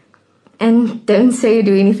bad, and don't say or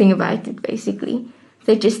do anything about it, basically.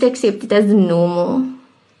 They just accept it as the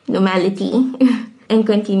normality, and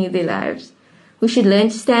continue their lives. We should learn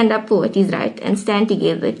to stand up for what is right and stand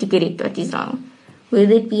together to correct what is wrong,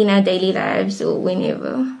 whether it be in our daily lives or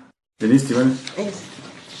whenever. Denise, do you want to? Yes.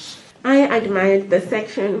 I admired the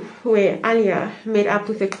section where Alia met up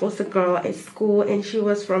with a closer girl at school, and she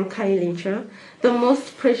was from Khayelitsha. The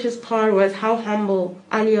most precious part was how humble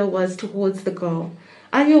Alia was towards the girl.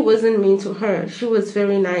 Alia wasn't mean to her. She was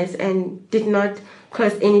very nice and did not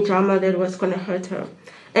cause any drama that was going to hurt her.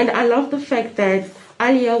 And I love the fact that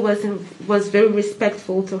Alia was very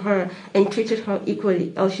respectful to her and treated her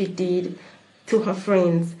equally as she did to her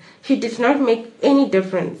friends. She did not make any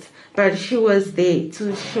difference, but she was there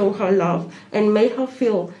to show her love and made her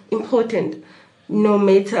feel important, no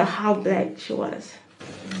matter how black she was.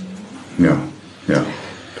 Yeah,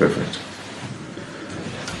 perfect.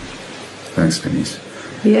 Thanks, Denise.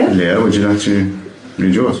 Yeah. Leah, would you like to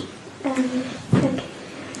read yours? Okay.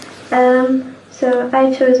 So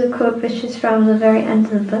I chose a quote which is from the very end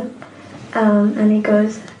of the book, and it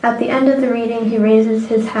goes, at the end of the reading he raises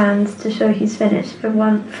his hands to show he's finished, but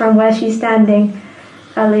from where she's standing,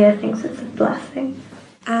 Alia thinks it's a blessing.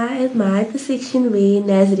 I admired the section where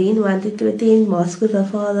Nazreen wanted to attend mosque with her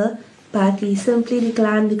father, but he simply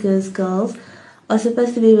declined because girls are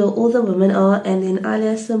supposed to be where all the women are, and then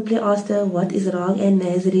Alia simply asked her what is wrong, and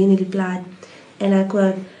Nazreen replied, and I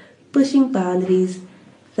quote, pushing boundaries.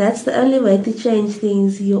 That's the only way to change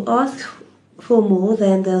things. You ask for more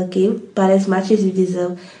than they'll give, but as much as you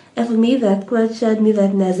deserve. And for me, that quote showed me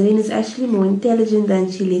that Nazreen is actually more intelligent than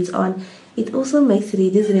she lets on. It also makes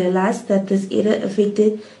readers realize that this era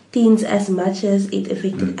affected teens as much as it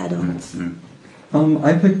affected adults.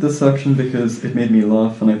 I picked this section because it made me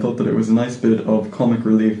laugh, and I thought that it was a nice bit of comic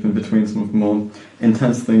relief in between some of the more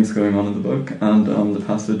intense things going on in the book. And the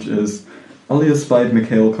passage is, Alia spied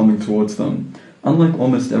Mikhail coming towards them. Unlike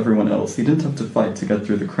almost everyone else, he didn't have to fight to get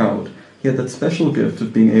through the crowd. He had that special gift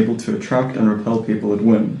of being able to attract and repel people at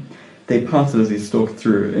whim. They parted as he stalked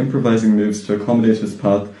through, improvising moves to accommodate his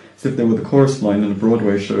path as if they were the chorus line in a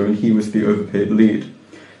Broadway show and he was the overpaid lead.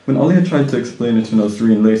 When Alia tried to explain it to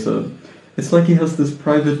Nazreen later, it's like he has this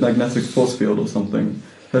private magnetic force field or something.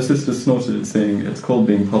 Her sister snorted it, saying, "It's called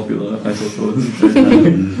being popular." I thought, well, this is very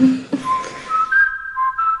funny.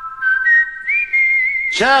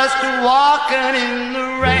 Just walking in the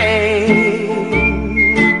rain,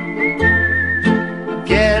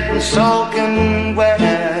 getting soaking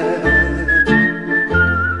wet,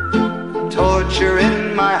 torture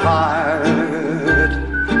in my heart,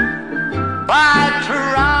 by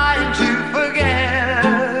trying to forget,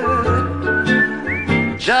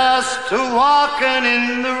 just walking in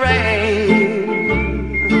the rain,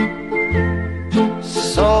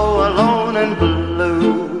 so alone and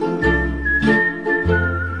blue.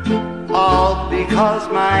 All because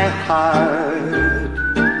my heart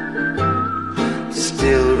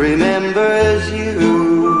still remembers you.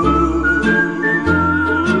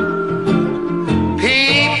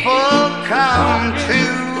 People come to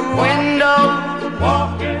window,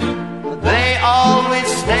 they always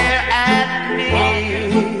stare at me,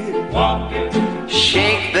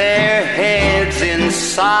 shake their heads in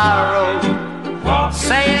sorrow,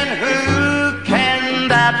 saying, "Who can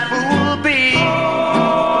that fool be?"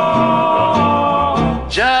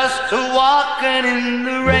 Just walking in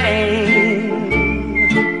the rain,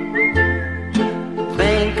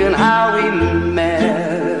 thinking how we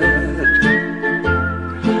met,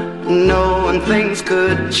 knowing things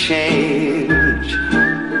could change.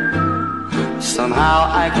 Somehow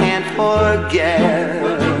I can't forget.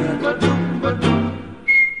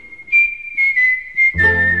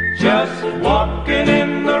 Just walking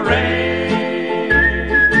in the rain,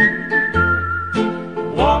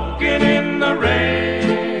 walking in the rain.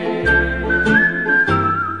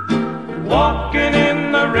 Walking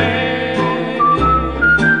in the rain,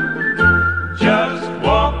 just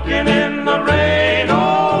walking in the rain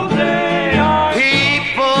all day.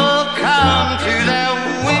 People come to their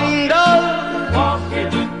window,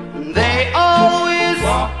 they always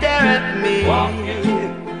stare at me,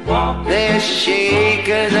 they're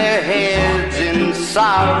shaking their heads in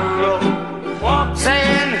sorrow,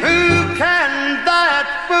 saying, "Who can that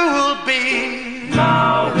fool be?"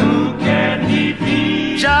 Now who can he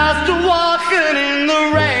be? Just walking in the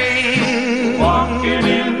rain, walking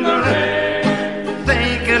in the rain,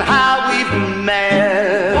 thinking how we've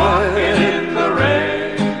met, walking in the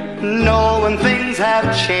rain, knowing things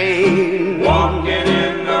have changed, walking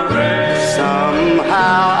in the rain.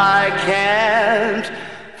 Somehow I can't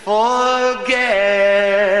forget.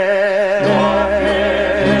 Walking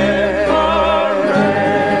in the rain.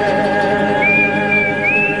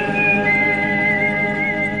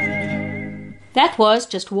 That was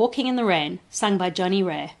Just Walking in the Rain, sung by Johnny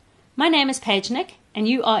Ray. My name is Paige Nick, and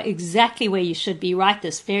you are exactly where you should be right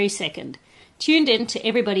this very second. Tuned in to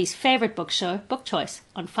everybody's favorite book show, Book Choice,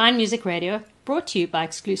 on Fine Music Radio, brought to you by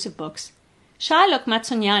Exclusive Books. Shylock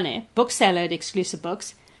Matsunyane, bookseller at Exclusive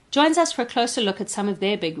Books, joins us for a closer look at some of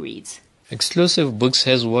their big reads. Exclusive Books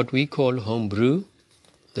has what we call Homebrew,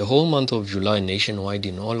 the whole month of July nationwide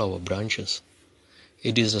in all our branches.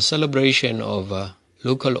 It is a celebration of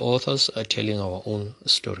local authors are telling our own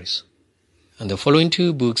stories. And the following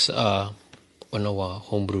two books are on our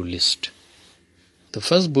homebrew list. The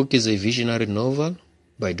first book is a visionary novel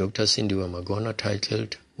by Dr. Cindy Magona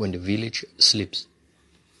titled When the Village Sleeps,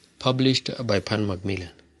 published by Pan Macmillan.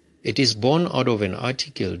 It is born out of an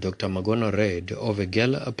article Dr. Magona read of a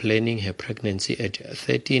girl planning her pregnancy at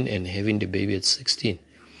 13 and having the baby at 16,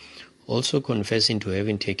 also confessing to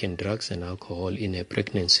having taken drugs and alcohol in her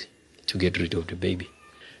pregnancy to get rid of the baby.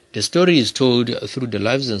 The story is told through the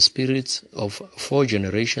lives and spirits of 4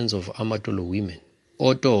 generations of Amatolo women,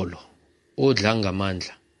 Otolo,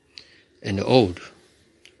 Odlangamandla, and Ode,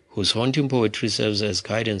 whose haunting poetry serves as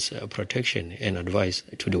guidance, protection, and advice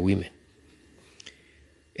to the women.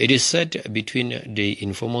 It is set between the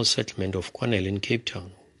informal settlement of Kwanel in Cape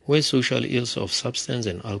Town, where social ills of substance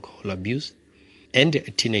and alcohol abuse and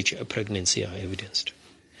teenage pregnancy are evidenced,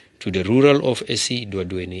 to the rural of Esi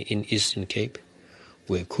Dwadweni in Eastern Cape,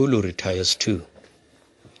 where Kulu retires to,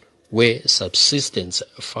 where subsistence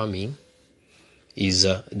farming is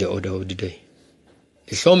the order of the day.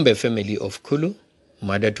 The Hlombe family of Kulu,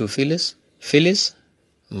 mother to Phyllis, Phyllis,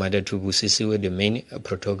 mother to Busisiwe, the main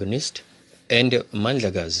protagonist, and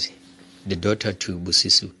Mandlagazi, the daughter to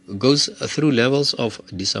Busisu, goes through levels of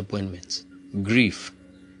disappointments, grief,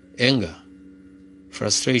 anger,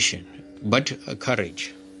 frustration, but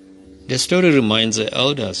courage. The story reminds the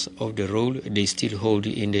elders of the role they still hold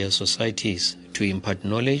in their societies to impart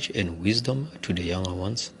knowledge and wisdom to the younger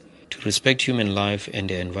ones, to respect human life and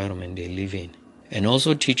the environment they live in, and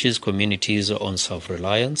also teaches communities on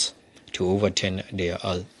self-reliance to overturn their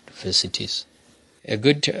adversities. A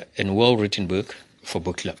good and well-written book for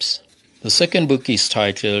book clubs. The second book is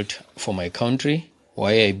titled For My Country,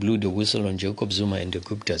 Why I Blew the Whistle on Jacob Zuma and the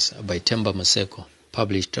Guptas by Themba Maseko,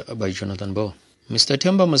 published by Jonathan Bow. Mr.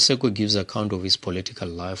 Themba Maseko gives account of his political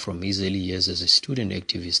life from his early years as a student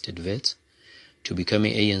activist at WETS to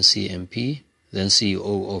becoming ANC MP, then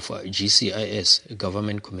CEO of GCIS,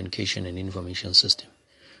 Government Communication and Information System,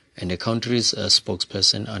 and the country's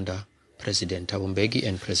spokesperson under President Thabo Mbeki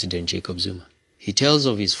and President Jacob Zuma. He tells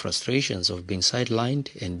of his frustrations of being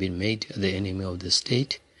sidelined and being made the enemy of the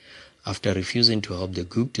state after refusing to help the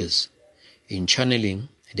Guptas in channeling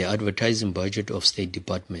the advertising budget of state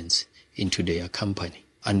departments into their company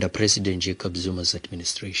under President Jacob Zuma's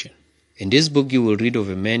administration. In this book, you will read of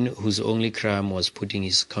a man whose only crime was putting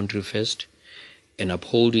his country first and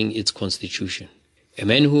upholding its constitution. A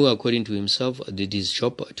man who, according to himself, did his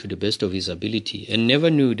job to the best of his ability and never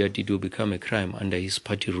knew that it would become a crime under his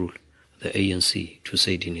party rule, the ANC, to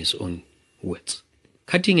say it in his own words.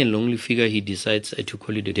 Cutting a lonely figure, he decides to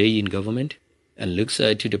call it a day in government and looks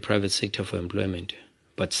to the private sector for employment,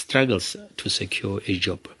 but struggles to secure a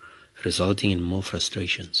job, resulting in more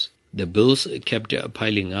frustrations. The bills kept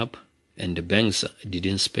piling up, and the banks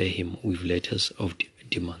didn't spare him with letters of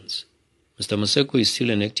demands. Mr. Maseko is still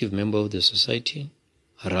an active member of the society,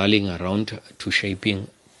 rallying around to shaping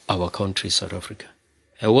our country, South Africa.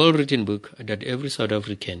 A well-written book that every South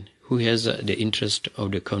African who has the interest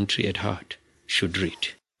of the country at heart should read.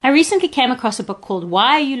 I recently came across a book called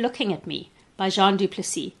Why Are You Looking at Me by Jean du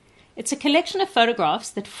Plessis. It's a collection of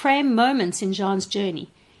photographs that frame moments in Jean's journey.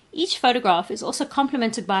 Each photograph is also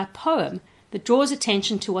complemented by a poem that draws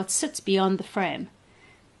attention to what sits beyond the frame.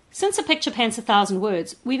 Since a picture paints 1,000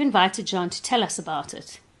 words, we've invited Jean to tell us about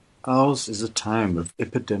it. Ours is a time of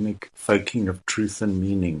epidemic faking of truth and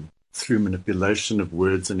meaning through manipulation of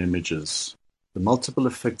words and images. The multiple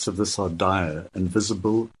effects of this are dire and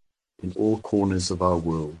visible in all corners of our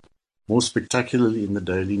world, more spectacularly in the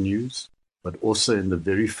daily news, but also in the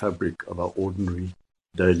very fabric of our ordinary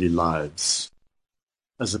daily lives.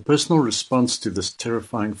 As a personal response to this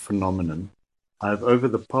terrifying phenomenon, I have over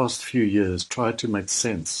the past few years tried to make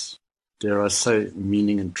sense, dare I say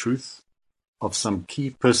meaning and truth, of some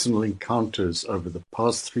key personal encounters over the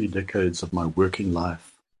past 3 decades of my working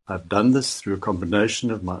life. I've done this through a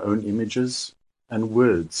combination of my own images and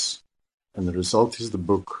words, and the result is the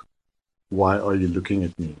book, Why Are You Looking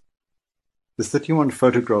at Me? The 31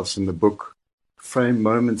 photographs in the book frame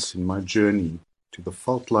moments in my journey to the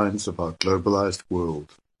fault lines of our globalized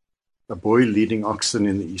world. A boy leading oxen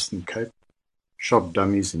in the Eastern Cape, shop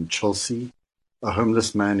dummies in Chelsea, a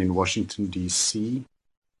homeless man in Washington, D.C.,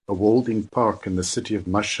 a walled-in park in the city of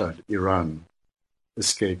Mashhad, Iran, a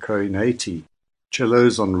scarecrow in Haiti,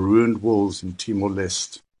 cellos on ruined walls in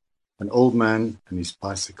Timor-Leste, an old man and his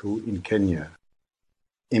bicycle in Kenya,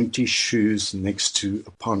 empty shoes next to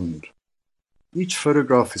a pond. Each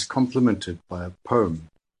photograph is complemented by a poem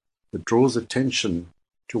that draws attention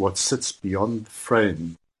to what sits beyond the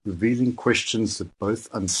frame, revealing questions that both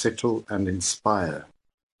unsettle and inspire.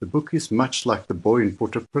 The book is much like the boy in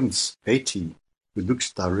Port-au-Prince, Haiti, who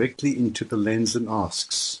looks directly into the lens and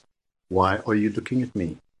asks, "Why are you looking at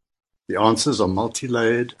me?" The answers are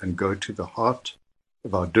multi-layered and go to the heart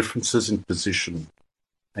of our differences in position,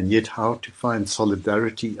 and yet how to find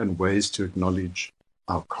solidarity and ways to acknowledge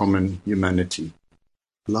our common humanity.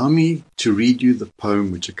 Allow me to read you the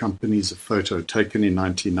poem which accompanies a photo taken in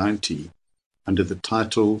 1990 under the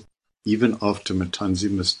title, Even After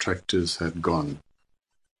Matanzima's Tractors Had Gone.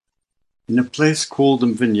 In a place called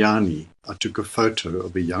Mvinyani, I took a photo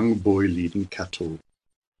of a young boy leading cattle,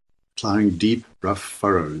 ploughing deep, rough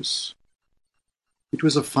furrows. It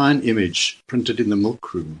was a fine image printed in the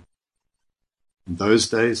milk room. In those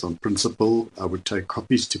days, on principle, I would take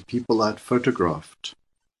copies to people I'd photographed.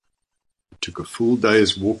 It took a full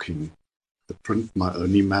day's walking to print my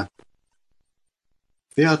only map.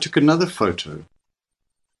 There I took another photo,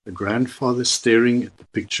 a grandfather staring at the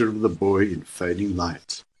picture of the boy in fading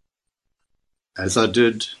light. As I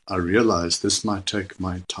did, I realized this might take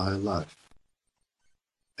my entire life.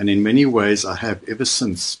 And in many ways I have ever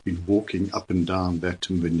since been walking up and down that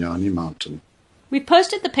Mvinyani mountain. We've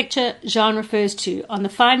posted the picture Jean refers to on the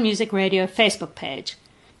Fine Music Radio Facebook page.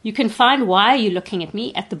 You can find Why Are You Looking at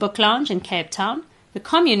Me at the Book Lounge in Cape Town, the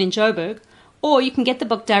Commune in Joburg, or you can get the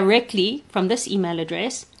book directly from this email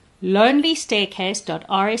address,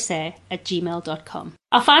 lonelystaircase.rsa@gmail.com.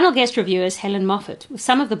 Our final guest reviewer is Helen Moffat, with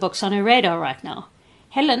some of the books on her radar right now.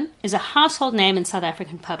 Helen is a household name in South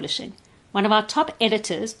African publishing. One of our top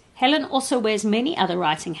editors, Helen also wears many other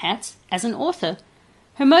writing hats as an author.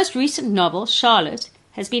 Her most recent novel, Charlotte,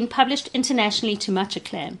 has been published internationally to much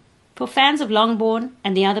acclaim. For fans of Longbourn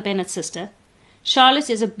and The Other Bennett Sister, Charlotte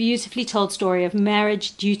is a beautifully told story of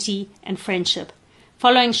marriage, duty, and friendship,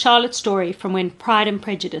 following Charlotte's story from when Pride and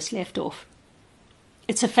Prejudice left off.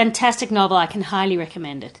 It's a fantastic novel. I can highly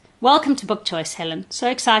recommend it. Welcome to Book Choice, Helen. So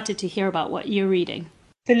excited to hear about what you're reading.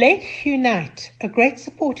 The late Hugh Knight, a great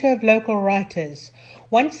supporter of local writers,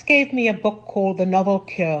 once gave me a book called The Novel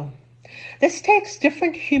Cure. This takes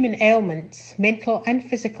different human ailments, mental and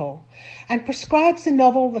physical, and prescribes a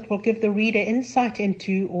novel that will give the reader insight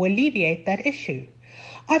into or alleviate that issue.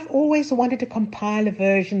 I've always wanted to compile a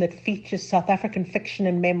version that features South African fiction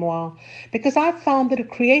and memoir because I've found that a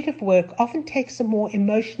creative work often takes a more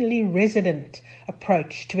emotionally resonant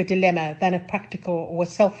approach to a dilemma than a practical or a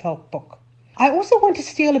self-help book. I also want to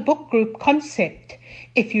steal a book group concept.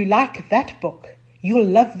 If you like that book, you'll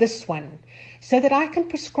love this one, so that I can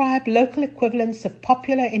prescribe local equivalents of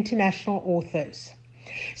popular international authors.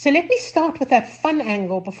 So let me start with that fun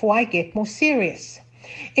angle before I get more serious.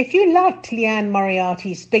 If you liked Leanne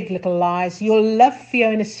Moriarty's Big Little Lies, you'll love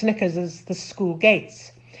Fiona Snickers's The School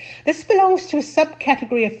Gates. This belongs to a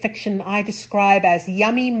subcategory of fiction I describe as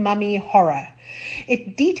yummy mummy horror.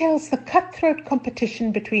 It details the cutthroat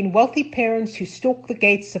competition between wealthy parents who stalk the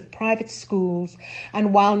gates of private schools,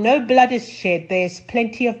 and while no blood is shed, there's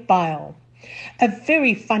plenty of bile. A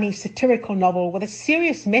very funny satirical novel with a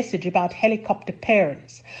serious message about helicopter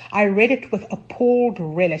parents. I read it with appalled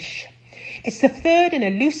relish. It's the third in a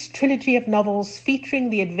loose trilogy of novels featuring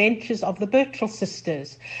the adventures of the Birchall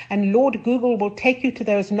sisters, and Lord Google will take you to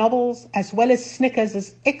those novels as well as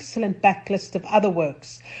Snickers' excellent backlist of other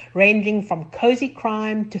works, ranging from cozy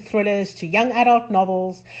crime to thrillers to young adult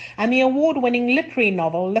novels and the award-winning literary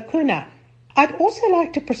novel Lacuna. I'd also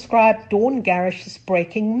like to prescribe Dawn Garish's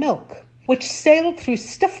Breaking Milk, which sailed through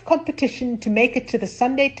stiff competition to make it to the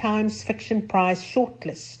Sunday Times Fiction Prize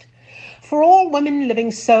shortlist. For all women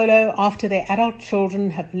living solo after their adult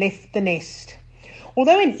children have left the nest.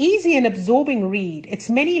 Although an easy and absorbing read, its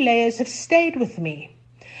many layers have stayed with me.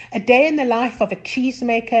 A day in the life of a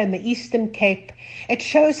cheesemaker in the Eastern Cape, it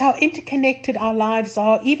shows how interconnected our lives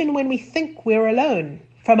are even when we think we're alone.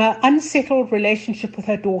 From her unsettled relationship with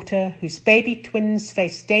her daughter, whose baby twins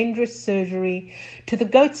face dangerous surgery, to the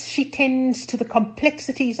goats she tends, to the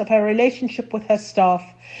complexities of her relationship with her staff,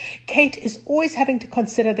 Kate is always having to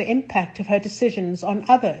consider the impact of her decisions on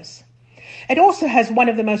others. It also has one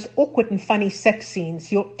of the most awkward and funny sex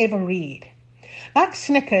scenes you'll ever read. Like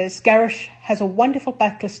Snickers, Garish has a wonderful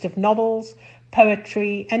backlist of novels,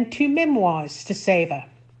 poetry, and 2 memoirs to savour.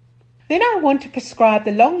 Then I want to prescribe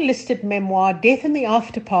the long-listed memoir Death in the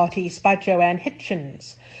After Parties by Joanne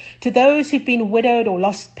Hitchens, to those who've been widowed or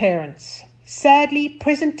lost parents. Sadly,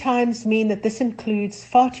 present times mean that this includes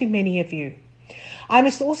far too many of you. I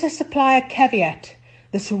must also supply a caveat,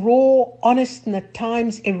 this raw, honest, and at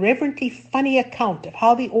times irreverently funny account of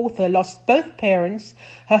how the author lost both parents,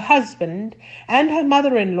 her husband, and her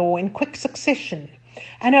mother-in-law in quick succession,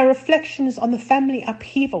 and her reflections on the family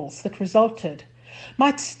upheavals that resulted,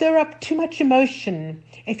 might stir up too much emotion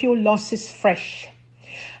if your loss is fresh.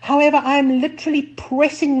 However, I am literally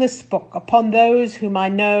pressing this book upon those whom I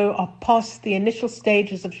know are past the initial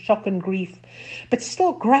stages of shock and grief, but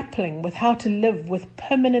still grappling with how to live with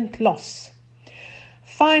permanent loss.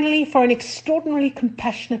 Finally, for an extraordinarily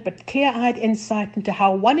compassionate but clear-eyed insight into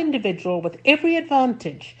how one individual with every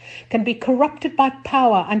advantage can be corrupted by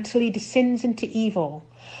power until he descends into evil,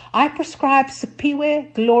 I prescribe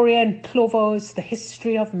Sipiwe, Gloria, and Plovo's The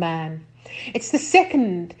History of Man. It's the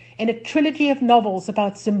second in a trilogy of novels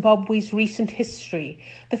about Zimbabwe's recent history,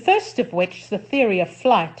 the first of which, The Theory of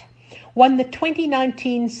Flight, won the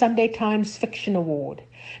 2019 Sunday Times Fiction Award.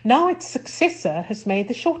 Now its successor has made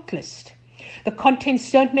the shortlist. The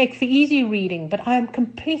contents don't make for easy reading, but I am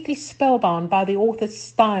completely spellbound by the author's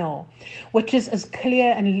style, which is as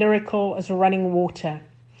clear and lyrical as running water.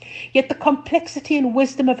 Yet the complexity and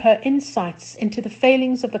wisdom of her insights into the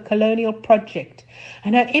failings of the colonial project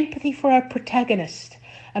and her empathy for her protagonist,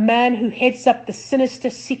 a man who heads up the sinister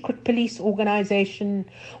secret police organization,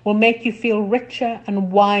 will make you feel richer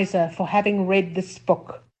and wiser for having read this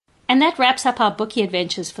book. And that wraps up our bookie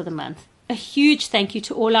adventures for the month. A huge thank you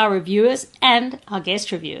to all our reviewers and our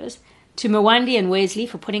guest reviewers, to Mwandi and Wesley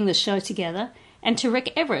for putting the show together, and to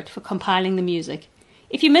Rick Everett for compiling the music.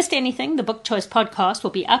 If you missed anything, the Book Choice podcast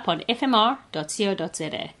will be up on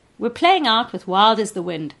fmr.co.za. We're playing out with Wild as the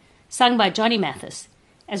Wind, sung by Johnny Mathis,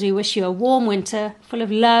 as we wish you a warm winter full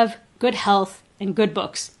of love, good health, and good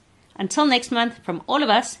books. Until next month, from all of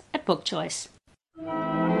us at Book Choice.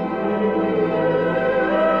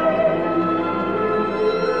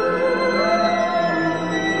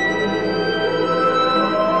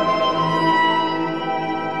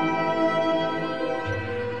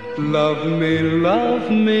 Love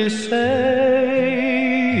me, say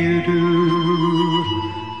you do.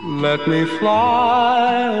 Let me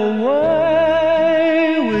fly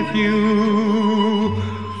away with you,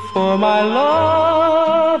 for my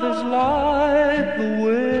love is like the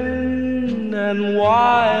wind, and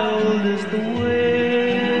wild is the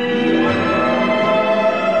wind.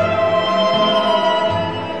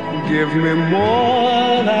 Give me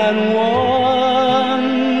more than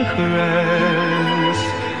one caress,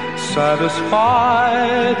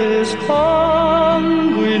 satisfy this hungriness.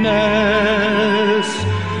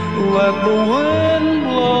 Let the wind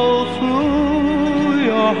blow through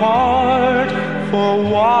your heart, for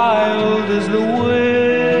wild is the wind.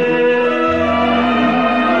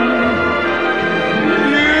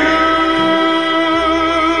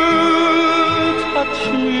 You touch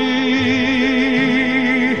me,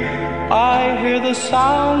 I hear the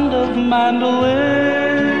sound of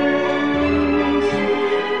mandolins.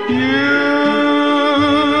 You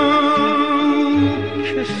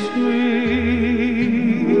kiss me,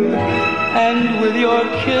 and with your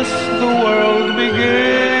kiss the world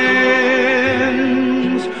begins.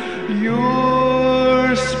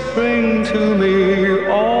 You're spring to me,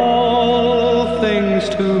 all things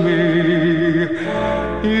to me.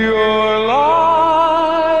 Your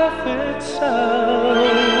life itself,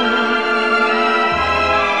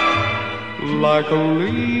 like a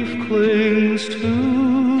leaf clings to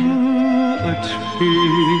a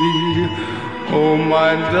tree. Oh,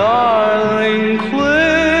 my darling,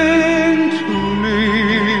 cling to me,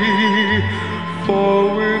 for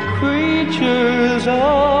we're creatures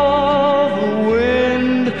of the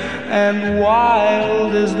wind, and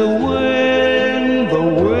wild is the wind, the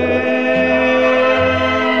wind.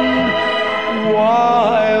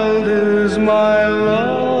 Wild is my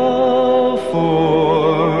love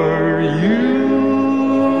for you.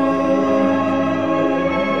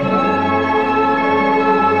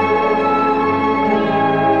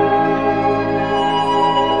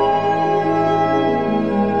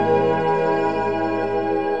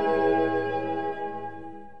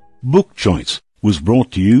 Book Choice was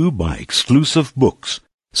brought to you by Exclusive Books,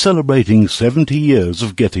 celebrating 70 years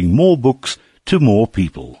of getting more books to more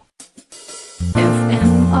people.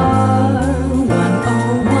 FMR